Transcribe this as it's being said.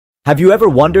Have you ever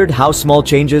wondered how small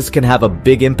changes can have a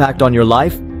big impact on your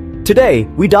life? Today,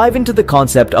 we dive into the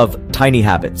concept of tiny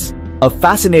habits, a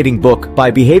fascinating book by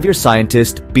behavior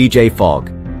scientist B.J. Fogg.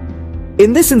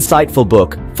 In this insightful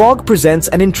book, Fogg presents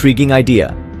an intriguing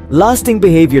idea. Lasting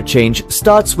behavior change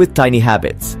starts with tiny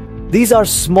habits. These are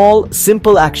small,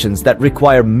 simple actions that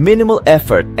require minimal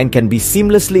effort and can be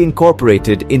seamlessly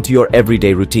incorporated into your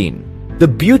everyday routine. The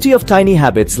beauty of tiny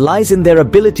habits lies in their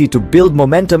ability to build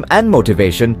momentum and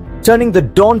motivation, turning the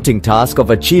daunting task of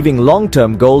achieving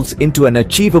long-term goals into an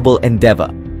achievable endeavor.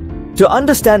 To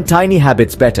understand tiny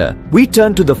habits better, we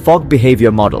turn to the Fogg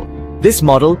behavior model. This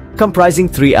model, comprising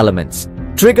three elements: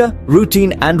 trigger,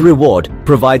 routine, and reward,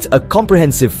 provides a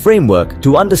comprehensive framework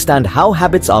to understand how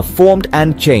habits are formed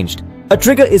and changed. A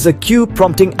trigger is a cue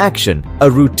prompting action, a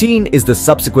routine is the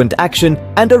subsequent action,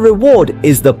 and a reward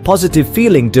is the positive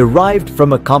feeling derived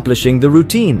from accomplishing the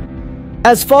routine.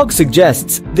 As Fogg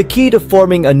suggests, the key to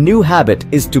forming a new habit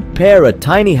is to pair a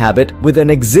tiny habit with an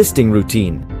existing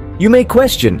routine. You may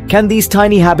question, can these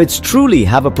tiny habits truly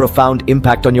have a profound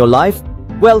impact on your life?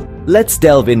 Well, let's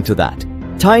delve into that.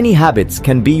 Tiny habits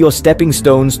can be your stepping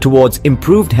stones towards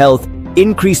improved health,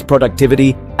 increased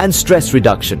productivity, and stress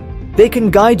reduction. They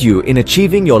can guide you in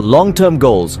achieving your long-term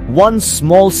goals, one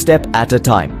small step at a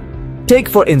time. Take,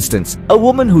 for instance, a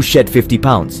woman who shed 50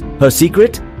 pounds. Her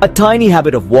secret? A tiny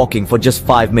habit of walking for just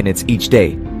 5 minutes each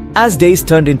day. As days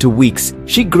turned into weeks,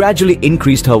 she gradually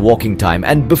increased her walking time,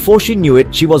 and before she knew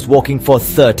it, she was walking for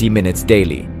 30 minutes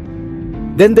daily.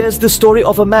 Then there's the story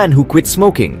of a man who quit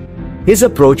smoking. His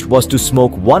approach was to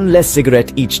smoke one less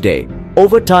cigarette each day.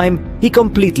 Over time, he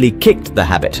completely kicked the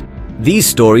habit. These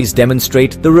stories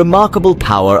demonstrate the remarkable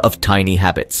power of tiny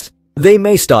habits. They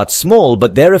may start small,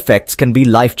 but their effects can be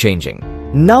life-changing.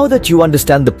 Now that you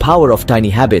understand the power of tiny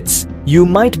habits, you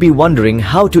might be wondering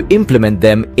how to implement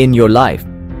them in your life.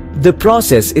 The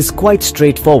process is quite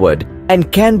straightforward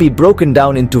and can be broken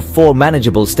down into 4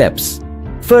 manageable steps.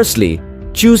 Firstly,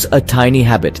 choose a tiny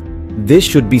habit. This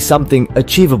should be something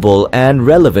achievable and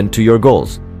relevant to your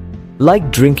goals,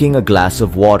 like drinking a glass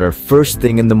of water first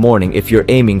thing in the morning if you're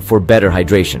aiming for better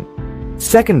hydration.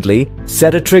 Secondly,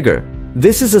 set a trigger.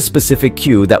 This is a specific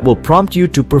cue that will prompt you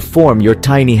to perform your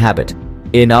tiny habit.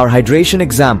 In our hydration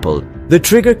example, the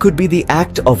trigger could be the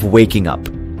act of waking up.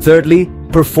 Thirdly,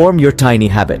 perform your tiny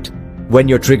habit. When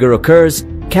your trigger occurs,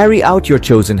 carry out your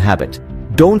chosen habit.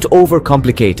 Don't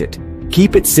overcomplicate it.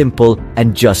 Keep it simple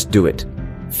and just do it.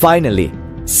 Finally,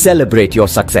 celebrate your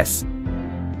success.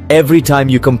 Every time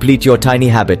you complete your tiny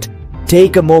habit,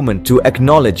 take a moment to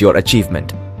acknowledge your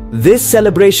achievement. This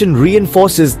celebration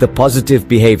reinforces the positive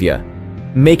behavior,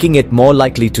 making it more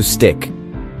likely to stick.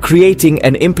 Creating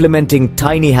and implementing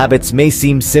tiny habits may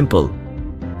seem simple,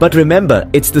 but remember,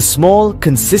 it's the small,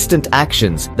 consistent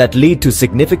actions that lead to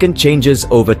significant changes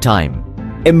over time.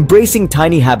 Embracing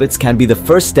tiny habits can be the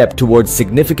first step towards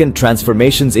significant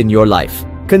transformations in your life.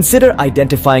 Consider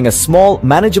identifying a small,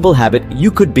 manageable habit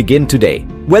you could begin today.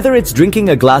 Whether it's drinking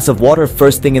a glass of water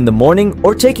first thing in the morning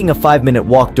or taking a 5-minute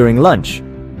walk during lunch.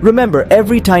 Remember,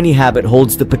 every tiny habit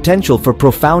holds the potential for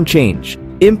profound change,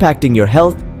 impacting your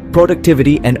health,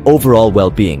 productivity, and overall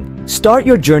well-being. Start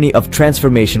your journey of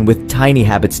transformation with tiny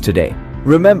habits today.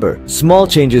 Remember, small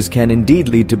changes can indeed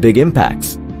lead to big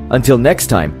impacts. Until next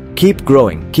time, keep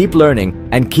growing, keep learning,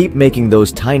 and keep making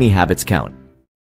those tiny habits count.